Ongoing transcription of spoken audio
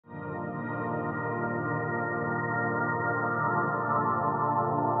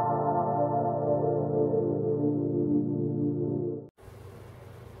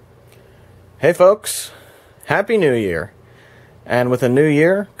Hey folks, Happy New Year! And with a new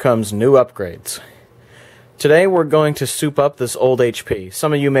year comes new upgrades. Today we're going to soup up this old HP.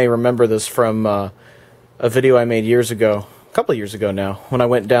 Some of you may remember this from a video I made years ago, a couple of years ago now, when I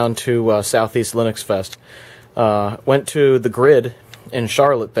went down to Southeast Linux Fest. Went to the Grid in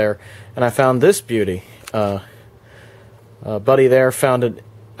Charlotte there, and I found this beauty. A buddy there found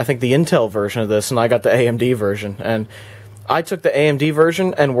I think the Intel version of this, and I got the AMD version. And I took the AMD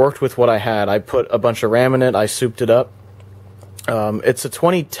version and worked with what I had. I put a bunch of RAM in it, I souped it up. It's a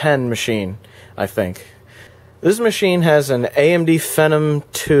 2010 machine, I think. This machine has an AMD Phenom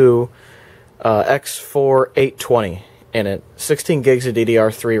II X4 820 in it, 16 gigs of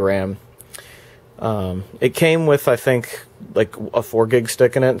DDR3 RAM. It came with, I think, like a 4 gig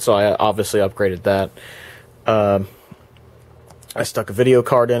stick in it, so I obviously upgraded that. I stuck a video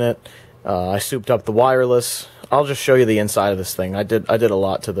card in it. I souped up the wireless. I'll just show you the inside of this thing. I did a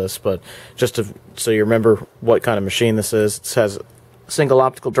lot to this, but just so you remember what kind of machine this is. It has a single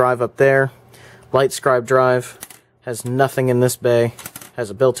optical drive up there, light scribe drive, has nothing in this bay, has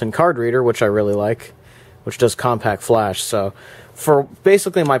a built-in card reader, which I really like, which does compact flash. So for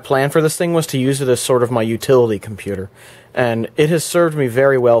basically my plan for this thing was to use it as sort of my utility computer, and it has served me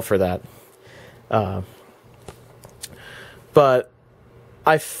very well for that. But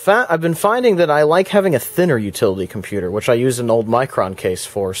I've been finding that I like having a thinner utility computer, which I use an old Micron case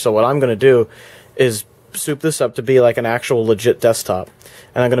for. So what I'm going to do is soup this up to be like an actual legit desktop,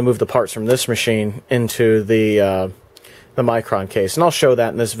 and I'm going to move the parts from this machine into the Micron case, and I'll show that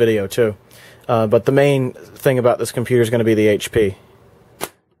in this video too. But the main thing about this computer is going to be the HP.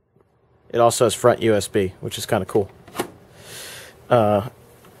 It also has front USB, which is kind of cool.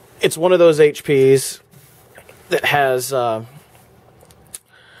 It's one of those HPs that has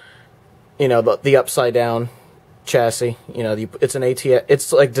you know, the upside down chassis. You know, it's an ATX.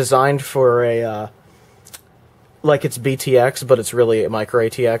 It's like designed for a like it's BTX, but it's really a micro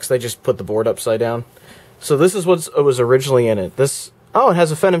ATX. They just put the board upside down. So this is what was originally in it. It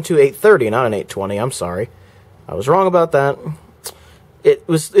has a Phenom II 830, not an 820. I'm sorry, I was wrong about that. It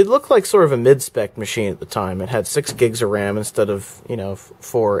looked like sort of a mid-spec machine at the time. It had 6 gigs of RAM instead of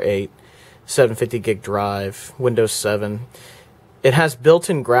 4 or 8, 750 gig drive, Windows 7. It has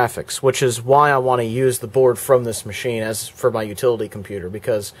built-in graphics, which is why I want to use the board from this machine as for my utility computer,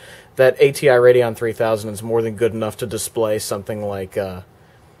 because that ATI Radeon 3000 is more than good enough to display something like a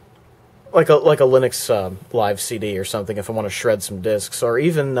Linux live CD or something if I want to shred some disks, or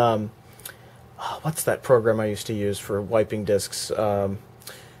even what's that program I used to use for wiping disks? Oh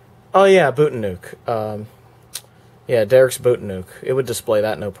yeah, Boot and Nuke. Yeah, Derek's Boot and Nuke. It would display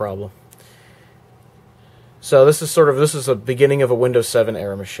that no problem. So this is a beginning of a Windows 7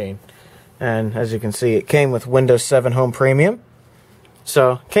 era machine, and as you can see, it came with Windows 7 Home Premium,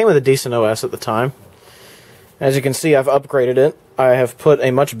 so it came with a decent OS at the time. As you can see, I've upgraded it. I have put a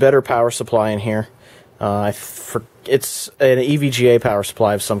much better power supply in here. It's an EVGA power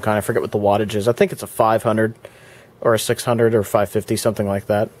supply of some kind. I forget what the wattage is. I think it's a 500 or a 600 or 550, something like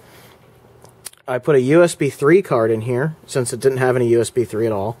that. I put a USB 3 card in here since it didn't have any USB 3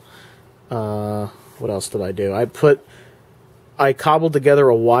 at all. What else did I do? I cobbled together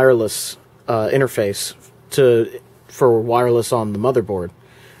a wireless interface for wireless on the motherboard,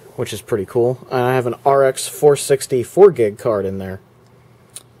 which is pretty cool. And I have an RX 460 4 gig card in there.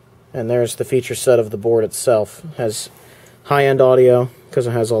 And there's the feature set of the board itself. It has high-end audio because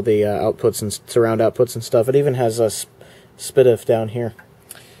it has all the outputs and surround outputs and stuff. It even has a SPDIF down here.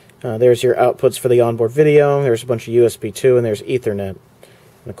 There's your outputs for the onboard video. There's a bunch of USB 2, and there's Ethernet.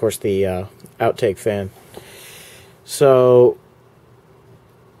 And of course the outtake fan. So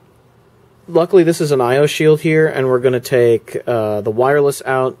luckily this is an IO shield here, and we're going to take the wireless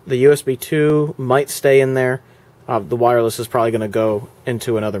out. The USB 2 might stay in there. The wireless is probably going to go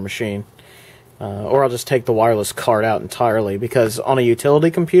into another machine. Or I'll just take the wireless card out entirely, because on a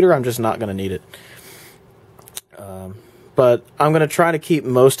utility computer I'm just not going to need it. But I'm going to try to keep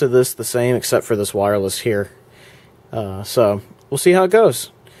most of this the same except for this wireless here. So we'll see how it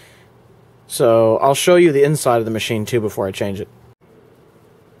goes. So I'll show you the inside of the machine too before I change it.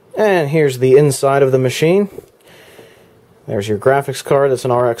 And here's the inside of the machine. There's your graphics card. That's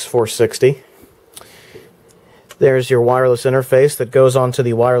an RX 460. There's your wireless interface that goes onto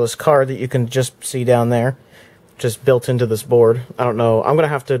the wireless card that you can just see down there, just built into this board. I don't know. I'm going to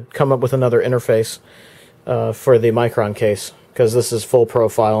have to come up with another interface for the Micron case, because this is full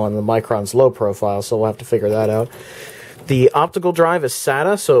profile and the Micron's low profile, so we'll have to figure that out. The optical drive is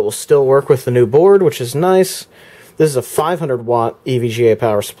SATA, so it will still work with the new board, which is nice. This is a 500 watt EVGA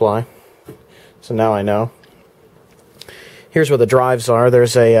power supply, so now I know. Here's where the drives are.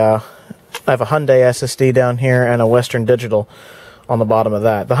 There's a I have a Hyundai SSD down here and a Western Digital on the bottom of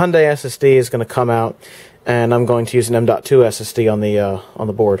that. The Hyundai SSD is going to come out, and I'm going to use an M.2 SSD on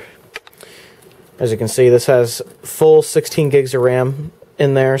the board. As you can see, this has full 16 gigs of RAM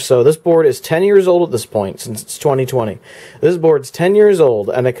in there, so this board is 10 years old at this point, since it's 2020. This board's 10 years old,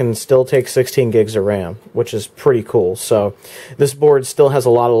 and it can still take 16 gigs of RAM, which is pretty cool. So this board still has a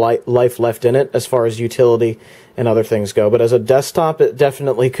lot of life left in it as far as utility and other things go, but as a desktop, it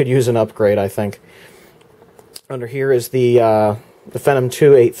definitely could use an upgrade, I think. Under here is the Phenom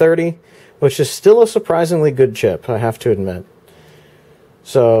II 830, which is still a surprisingly good chip, I have to admit.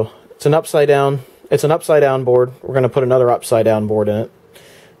 So it's an upside down board. We're going to put another upside down board in it.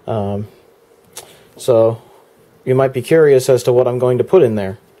 So you might be curious as to what I'm going to put in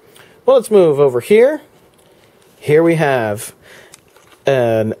there. Well, let's move over here. Here we have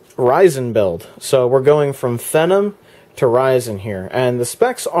an Ryzen build. So we're going from Phenom to Ryzen here, and the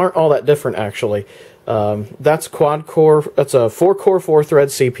specs aren't all that different actually. That's quad core. That's a 4-core 4-thread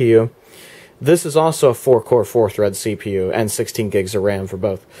CPU. This is also a 4-core 4-thread CPU and 16 gigs of RAM for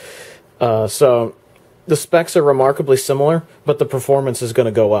both. So the specs are remarkably similar, but the performance is going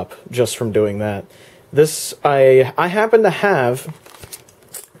to go up just from doing that. This I happen to have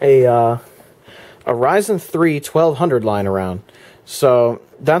a Ryzen 3 1200 lying around, so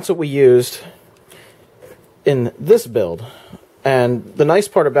that's what we used in this build. And the nice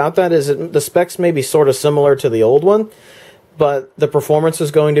part about that is the specs may be sort of similar to the old one, but the performance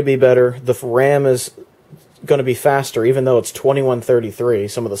is going to be better. The RAM is going to be faster, even though it's 2133,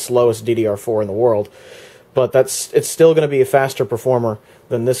 some of the slowest DDR4 in the world. But it's still going to be a faster performer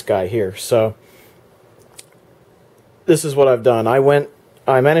than this guy here. So this is what I've done. I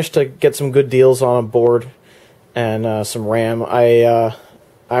managed to get some good deals on a board and some RAM. I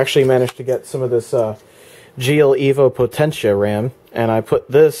actually managed to get some of this GL Evo Potentia RAM, and I put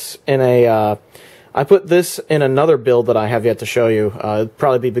this in another build that I have yet to show you. It'll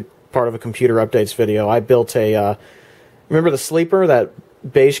probably be part of a computer updates video. I built a remember the sleeper, that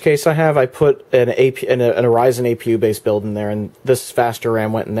beige case I have? I put an Ryzen APU based build in there, and this faster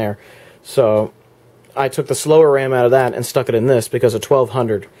RAM went in there. So I took the slower RAM out of that and stuck it in this because a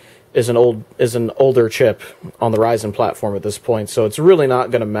 1200 is an older chip on the Ryzen platform at this point. So it's really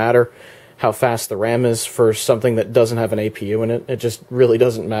not going to matter how fast the RAM is for something that doesn't have an APU in it. It just really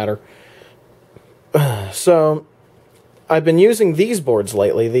doesn't matter. So I've been using these boards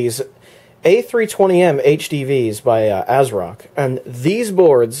lately, these A320M HDVs by ASRock, and these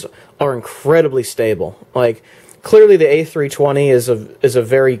boards are incredibly stable. Like, clearly the A320 is a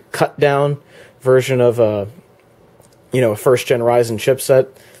very cut down version of a first gen Ryzen chipset.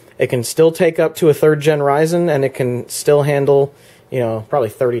 It can still take up to a 3rd gen Ryzen, and it can still handle probably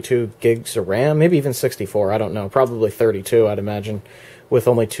 32 gigs of RAM, maybe even 64, I don't know, probably 32 I'd imagine, with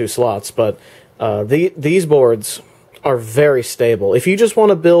only 2 slots. But these boards are very stable. If you just want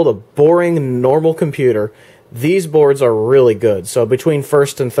to build a boring, normal computer, these boards are really good. So between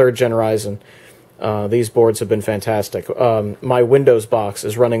 1st and 3rd gen Ryzen, these boards have been fantastic. My Windows box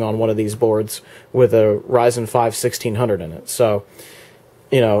is running on one of these boards with a Ryzen 5 1600 in it. So,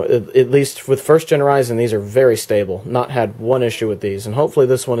 at least with 1st gen Ryzen, these are very stable. Not had one issue with these, and hopefully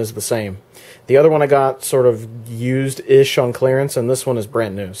this one is the same. The other one I got sort of used-ish on clearance, and this one is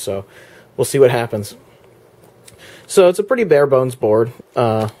brand new, so we'll see what happens. So it's a pretty bare-bones board.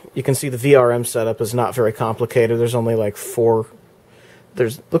 You can see the VRM setup is not very complicated. There's only like 4...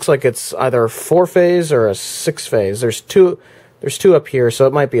 looks like it's either a 4-phase or a 6-phase. There's two up here, so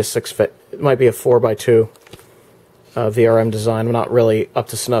it might be a 4x2 VRM design. I'm not really up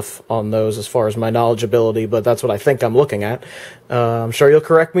to snuff on those as far as my knowledgeability, but that's what I think I'm looking at. I'm sure you'll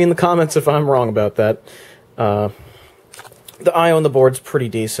correct me in the comments if I'm wrong about that. The I/O on the board's pretty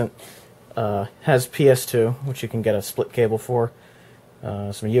decent. Has PS2, which you can get a split cable for.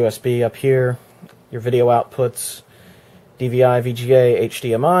 Some USB up here. Your video outputs. DVI, VGA,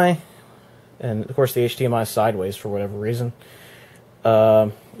 HDMI, and of course the HDMI is sideways for whatever reason.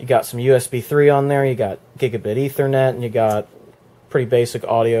 You got some USB 3 on there, you got gigabit Ethernet, and you got pretty basic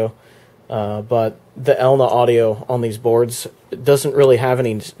audio. But the Elna audio on these boards doesn't really have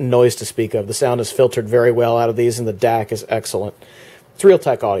any noise to speak of. The sound is filtered very well out of these, and the DAC is excellent. It's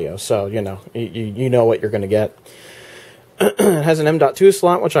Realtek audio, so you know what you're going to get. It has an M.2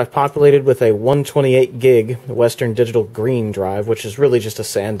 slot, which I've populated with a 128 gig Western Digital Green drive, which is really just a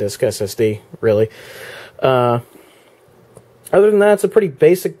SanDisk SSD, really. Other than that, it's a pretty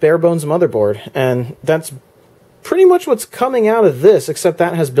basic bare-bones motherboard, and that's pretty much what's coming out of this, except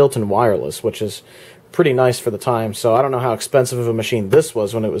that has built-in wireless, which is pretty nice for the time. So I don't know how expensive of a machine this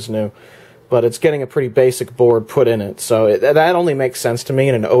was when it was new, but it's getting a pretty basic board put in it. So that only makes sense to me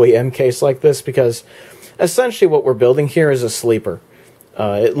in an OEM case like this, because essentially what we're building here is a sleeper.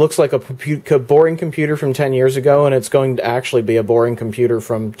 It looks like a boring computer from 10 years ago, and it's going to actually be a boring computer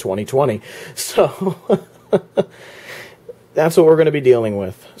from 2020. So that's what we're going to be dealing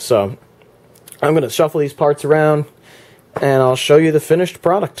with. So I'm going to shuffle these parts around, and I'll show you the finished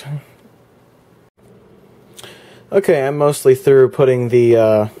product. Okay, I'm mostly through putting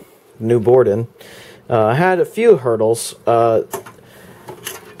the new board in. I had a few hurdles.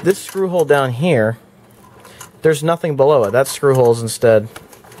 This screw hole down here, there's nothing below it. That's screw holes instead.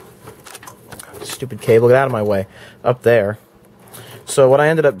 Stupid cable, get out of my way. Up there. So what I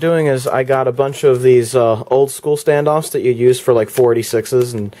ended up doing is I got a bunch of these old school standoffs that you use for like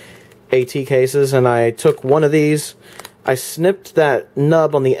 486s and AT cases, and I took one of these, I snipped that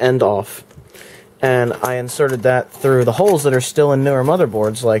nub on the end off, and I inserted that through the holes that are still in newer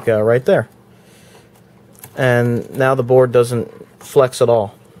motherboards, like right there. And now the board doesn't flex at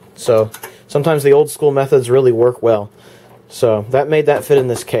all. So sometimes the old school methods really work well. So that made that fit in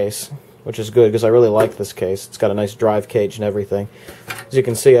this case, which is good because I really like this case. It's got a nice drive cage and everything. As you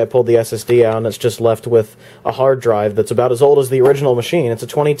can see, I pulled the SSD out and it's just left with a hard drive that's about as old as the original machine. It's a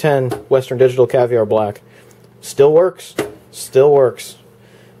 2010 Western Digital Caviar Black. Still works. Still works.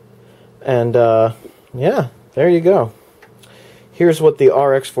 And yeah, there you go. Here's what the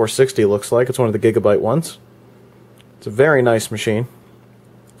RX 460 looks like. It's one of the Gigabyte ones. It's a very nice machine.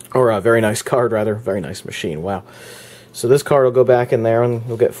 Or a very nice card, rather. Very nice machine, wow. So this card will go back in there, and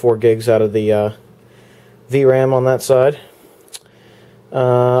we'll get 4 gigs out of the VRAM on that side.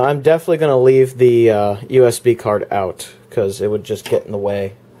 I'm definitely going to leave the USB card out, because it would just get in the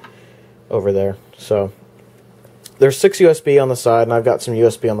way over there. So there's 6 USB on the side, and I've got some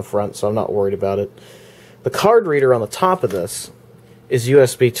USB on the front, so I'm not worried about it. The card reader on the top of this is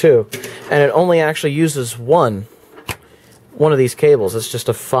USB 2, and it only actually uses one of these cables. It's just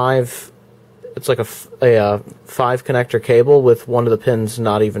a 5, it's like a 5 connector cable with one of the pins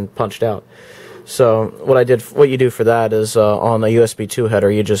not even punched out. So what you do for that is on a USB 2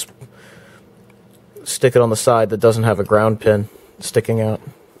 header, you just stick it on the side that doesn't have a ground pin sticking out,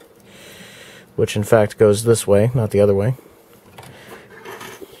 which in fact goes this way, not the other way.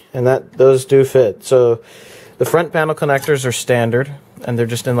 And those do fit. So the front panel connectors are standard, and they're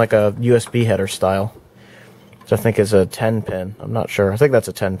just in like a USB header style. I think is a 10 pin. I'm not sure. I think that's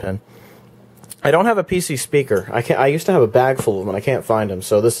a 10 pin. I don't have a PC speaker. I used to have a bag full of them, and I can't find them.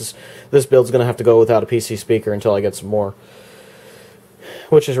 So this build's going to have to go without a PC speaker until I get some more,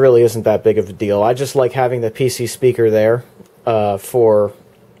 which really isn't that big of a deal. I just like having the PC speaker there for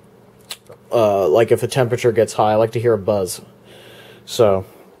like if the temperature gets high. I like to hear a buzz. So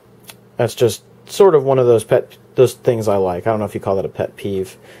that's just sort of one of those things I like. I don't know if you call that a pet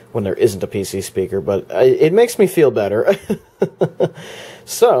peeve when there isn't a PC speaker, but it makes me feel better.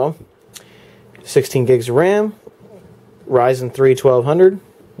 So, 16 gigs of RAM, Ryzen 3 1200,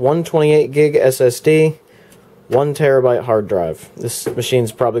 128 gig SSD, 1 terabyte hard drive. This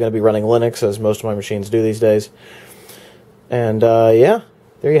machine's probably going to be running Linux, as most of my machines do these days. And yeah,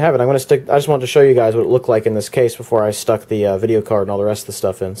 there you have it. I just wanted to show you guys what it looked like in this case before I stuck the video card and all the rest of the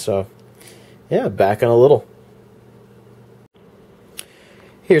stuff in. So, yeah, back in a little.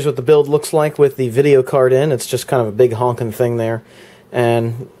 Here's what the build looks like with the video card in. It's just kind of a big honking thing there.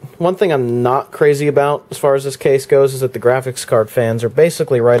 And one thing I'm not crazy about as far as this case goes is that the graphics card fans are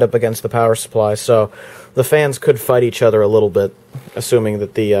basically right up against the power supply, so the fans could fight each other a little bit, assuming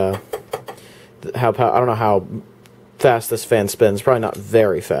that I don't know how fast this fan spins. Probably not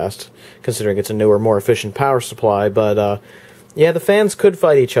very fast, considering it's a newer, more efficient power supply, but yeah, the fans could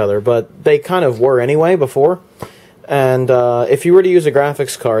fight each other, but they kind of were anyway before. And if you were to use a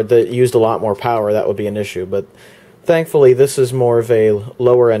graphics card that used a lot more power, that would be an issue. But thankfully, this is more of a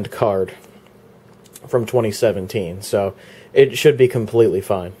lower-end card from 2017, so it should be completely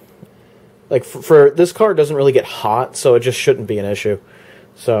fine. Like, for this card doesn't really get hot, so it just shouldn't be an issue.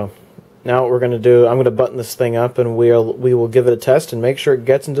 So now what we're going to do, I'm going to button this thing up, and we will give it a test and make sure it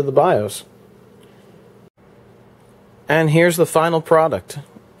gets into the BIOS. And here's the final product.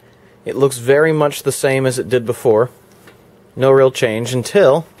 It looks very much the same as it did before. No real change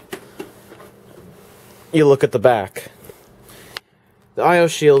until you look at the back. The I/O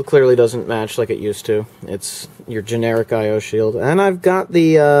shield clearly doesn't match like it used to. It's your generic I/O shield. And I've got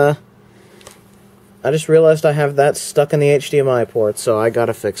the, I just realized I have that stuck in the HDMI port, so I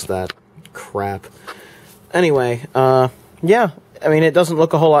gotta fix that. Crap. Anyway, yeah, I mean, it doesn't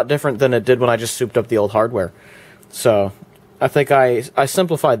look a whole lot different than it did when I just souped up the old hardware. So I think I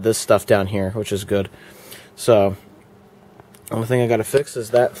simplified this stuff down here, which is good. So Only thing I gotta fix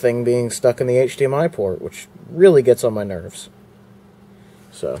is that thing being stuck in the HDMI port, which really gets on my nerves.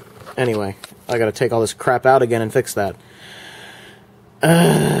 So, anyway, I gotta take all this crap out again and fix that.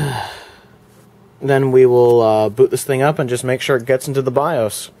 Then we will boot this thing up and just make sure it gets into the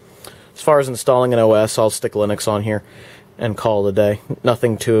BIOS. As far as installing an OS, I'll stick Linux on here and call it a day.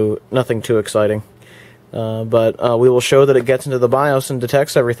 Nothing too exciting. But we will show that it gets into the BIOS and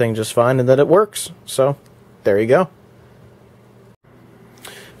detects everything just fine and that it works. So, there you go.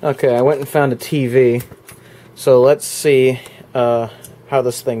 Okay, I went and found a TV. So let's see how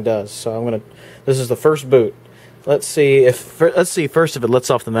this thing does. So this is the first boot. Let's see first if it lets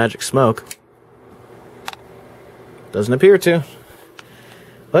off the magic smoke. Doesn't appear to.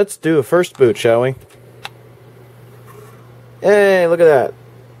 Let's do a first boot, shall we? Hey, look at that.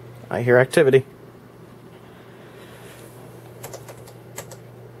 I hear activity.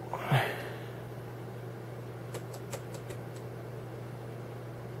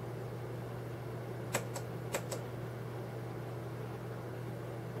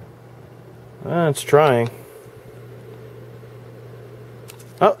 It's trying.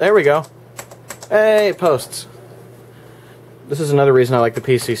 Oh, there we go. Hey, it posts. This is another reason I like the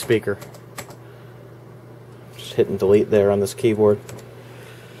PC speaker. Just hit and delete there on this keyboard.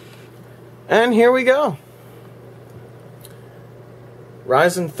 And here we go.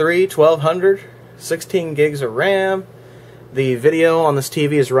 Ryzen 3 1200, 16 gigs of RAM. The video on this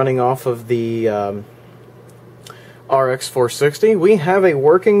TV is running off of the RX 460. We have a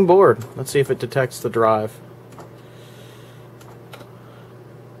working board. Let's see if it detects the drive.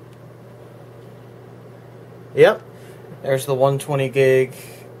 Yep. There's the 120 gig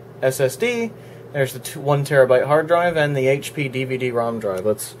SSD. There's the 1 terabyte hard drive and the HP DVD-ROM drive.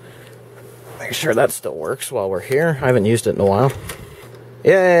 Let's make sure that still works while we're here. I haven't used it in a while.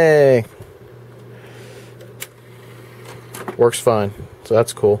 Yay! Works fine. So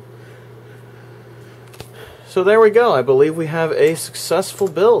that's cool. So there we go. I believe we have a successful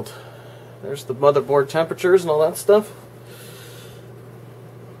build. There's the motherboard temperatures and all that stuff.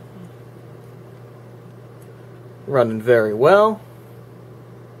 Running very well.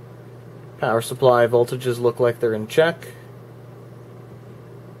 Power supply voltages look like they're in check.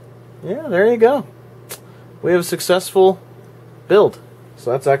 Yeah, there you go. We have a successful build.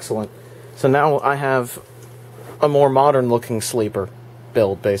 So that's excellent. So now I have a more modern looking sleeper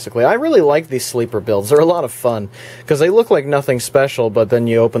build, basically. I really like these sleeper builds. They're a lot of fun because they look like nothing special, but then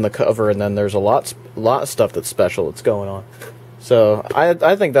you open the cover and then there's a lot of stuff that's special that's going on. So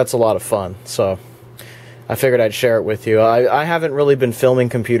I think that's a lot of fun. So I figured I'd share it with you. I haven't really been filming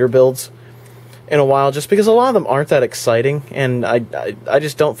computer builds in a while just because a lot of them aren't that exciting, and I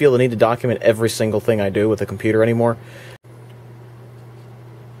just don't feel the need to document every single thing I do with a computer anymore.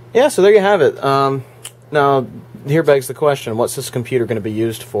 Yeah, so there you have it. Now, here begs the question, what's this computer going to be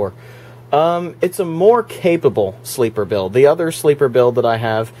used for? It's a more capable sleeper build. The other sleeper build that I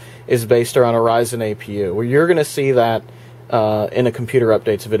have is based around a Ryzen APU, where you're going to see that in a computer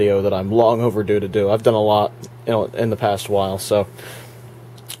updates video that I'm long overdue to do. I've done a lot in the past while, so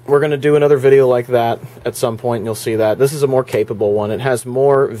we're going to do another video like that at some point, and you'll see that. This is a more capable one. It has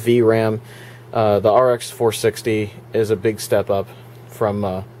more VRAM. The RX 460 is a big step up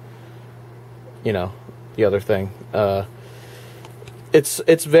from, the other thing.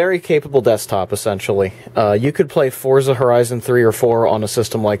 It's very capable desktop, essentially. You could play Forza Horizon 3 or 4 on a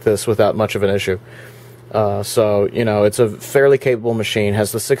system like this without much of an issue. So, it's a fairly capable machine,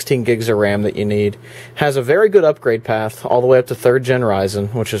 has the 16 gigs of RAM that you need, has a very good upgrade path all the way up to 3rd gen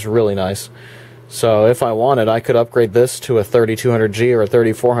Ryzen, which is really nice. So if I wanted, I could upgrade this to a 3200G or a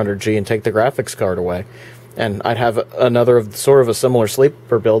 3400G and take the graphics card away. And I'd have another sort of a similar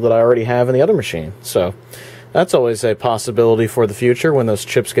sleeper build that I already have in the other machine. So that's always a possibility for the future when those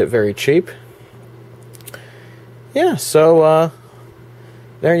chips get very cheap. Yeah, so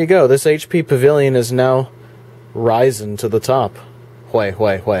there you go. This HP Pavilion is now Ryzen to the top.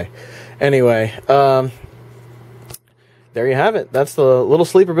 Way. Anyway, there you have it. That's the little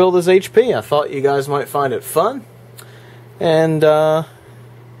sleeper build as HP. I thought you guys might find it fun. And,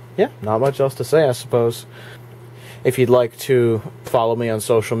 yeah, not much else to say, I suppose. If you'd like to follow me on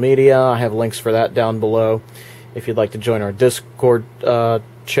social media, I have links for that down below. If you'd like to join our Discord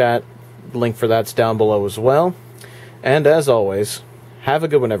chat, link for that's down below as well. And as always, have a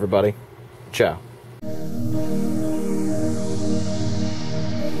good one, everybody. Ciao.